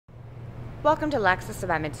Welcome to Lexus of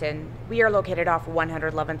Edmonton. We are located off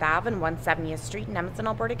 111th Ave and 170th Street in Edmonton,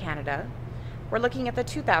 Alberta, Canada. We're looking at the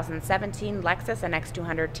 2017 Lexus NX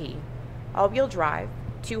 200T. All-wheel drive,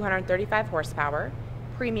 235 horsepower,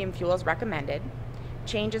 premium fuel is recommended.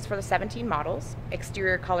 Changes for the 17 models,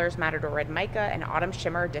 exterior colors Matador Red Mica and Autumn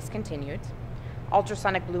Shimmer discontinued.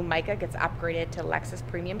 Ultrasonic Blue Mica gets upgraded to Lexus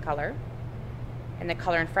Premium color. And the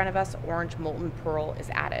color in front of us, Orange Molten Pearl, is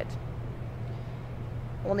added.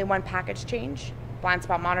 Only one package change, blind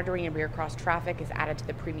spot monitoring and rear cross traffic is added to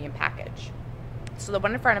the premium package. So the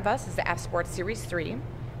one in front of us is the F Sport Series 3. We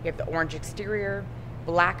have the orange exterior,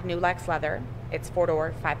 black New Lex leather. It's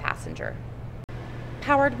 4-door, 5-passenger.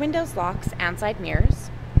 Powered windows, locks, and side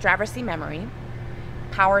mirrors, driver seat memory,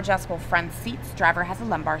 power adjustable front seats, driver has a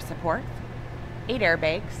lumbar support, 8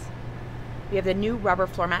 airbags. We have the new rubber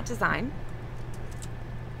floor mat design,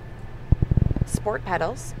 sport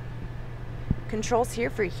pedals, controls here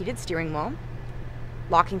for your heated steering wheel,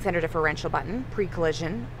 locking center differential button,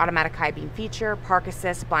 pre-collision, automatic high beam feature, park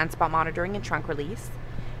assist, blind spot monitoring and trunk release,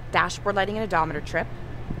 dashboard lighting and odometer trip,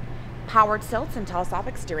 powered tilts and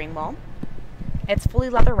telescopic steering wheel. It's fully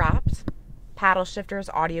leather wrapped, paddle shifters,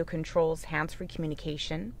 audio controls, hands-free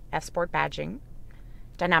communication, F Sport badging,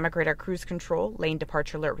 dynamic radar cruise control, lane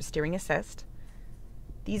departure alert with steering assist.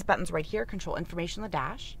 These buttons right here control information on the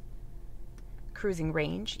dash, cruising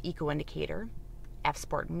range, eco indicator, F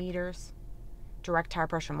Sport meters, direct tire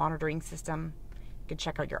pressure monitoring system. You can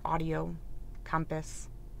check out your audio, compass,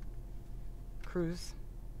 cruise,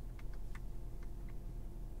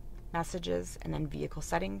 messages, and then vehicle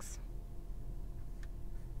settings.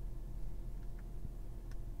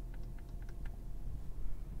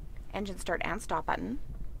 Engine start and stop button,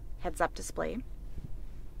 heads up display,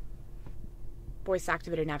 voice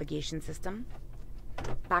activated navigation system,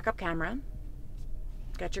 backup camera,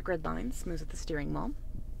 got your grid lines, smooth at the steering wheel,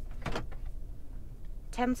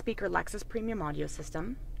 10 speaker Lexus premium audio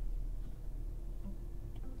system,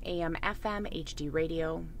 AM, FM, HD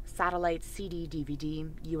radio, satellite, CD, DVD,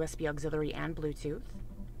 USB auxiliary, and Bluetooth.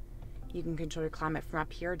 You can control your climate from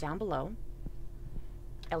up here or down below,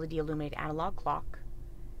 LED illuminated analog clock,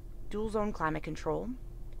 dual zone climate control,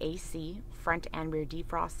 AC, front and rear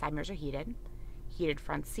defrost, side mirrors are heated, heated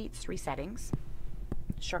front seats, 3 settings,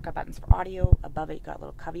 shortcut buttons for audio. Above it you got a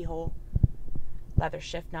little cubby hole, leather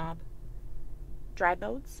shift knob, drive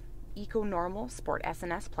modes, Eco Normal, Sport S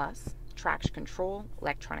and S Plus, traction control,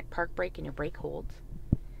 electronic park brake and your brake hold,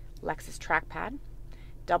 Lexus trackpad,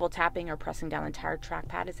 double tapping or pressing down the entire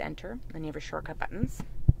trackpad is enter, then you have your shortcut buttons.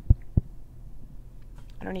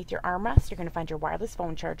 Underneath your armrest, you're going to find your wireless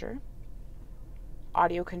phone charger,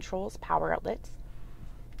 audio controls, power outlet,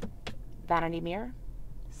 vanity mirror,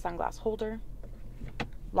 sunglass holder,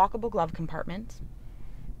 lockable glove compartment,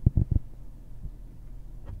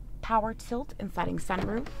 power tilt and sliding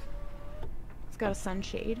sunroof. It's got a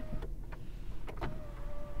sunshade.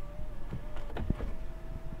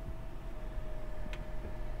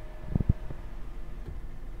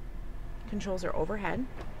 Controls are overhead.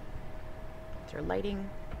 Your lighting,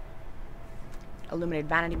 illuminated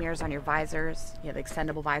vanity mirrors on your visors. You have the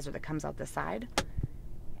extendable visor that comes out the side,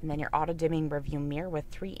 and then your auto dimming rearview mirror with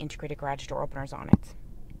 3 integrated garage door openers on it.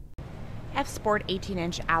 F Sport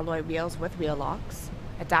 18-inch alloy wheels with wheel locks,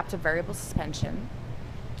 adaptive variable suspension,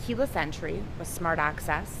 keyless entry with smart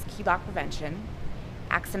access, key lock prevention,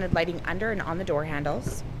 accented lighting under and on the door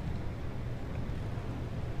handles,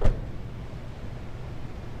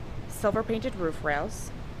 silver painted roof rails,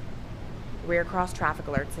 rear cross traffic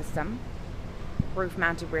alert system, roof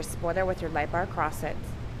mounted rear spoiler with your light bar across it,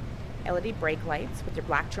 LED brake lights with your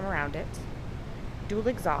black trim around it, dual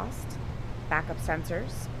exhaust, backup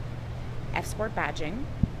sensors, F Sport badging,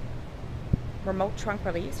 remote trunk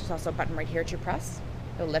release. There's also a button right here to press.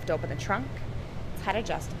 It'll lift open the trunk. It's height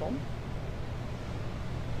adjustable.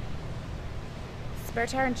 Spare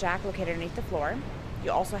tire and jack located underneath the floor.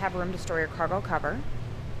 You also have room to store your cargo cover,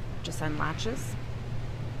 just unlatches.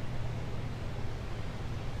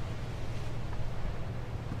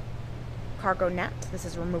 Cargo net, this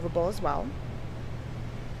is removable as well.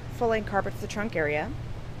 Full-length carpet to the trunk area.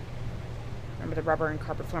 Remember the rubber and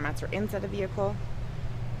carpet floor mats are inside the vehicle.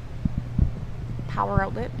 Power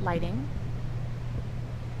outlet, lighting.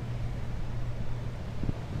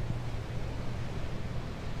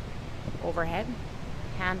 Overhead,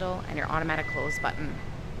 handle, and your automatic close button.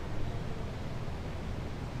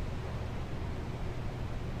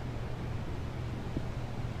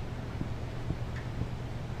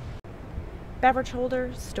 Beverage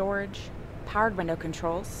holder, storage, powered window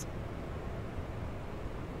controls,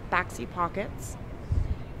 backseat pockets,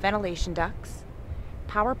 ventilation ducts,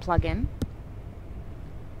 power plug-in,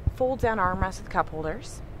 fold-down armrests with cup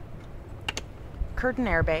holders, curtain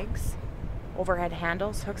airbags, overhead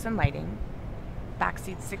handles, hooks and lighting,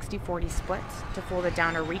 backseat 60-40 split. To fold it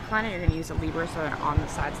down or recline it, you're going to use a lever so they're on the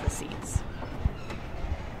sides of the seats.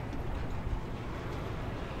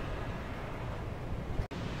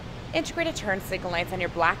 Integrated turn signal lights on your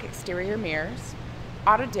black exterior mirrors,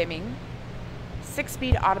 auto dimming,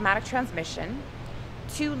 6-speed automatic transmission,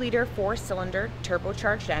 2-liter 4-cylinder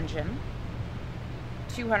turbocharged engine,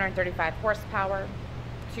 235 horsepower,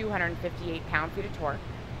 258 pound-feet of torque.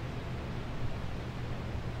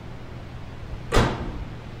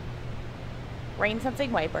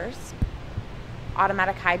 Rain-sensing wipers,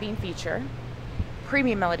 automatic high beam feature,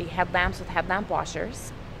 premium LED headlamps with headlamp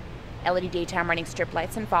washers, LED daytime running strip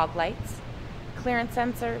lights and fog lights, clearance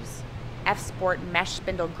sensors, F Sport mesh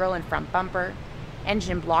spindle grille and front bumper,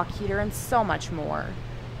 engine block heater, and so much more.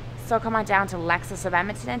 So come on down to Lexus of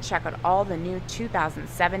Edmonton and check out all the new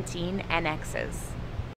 2017 NXs.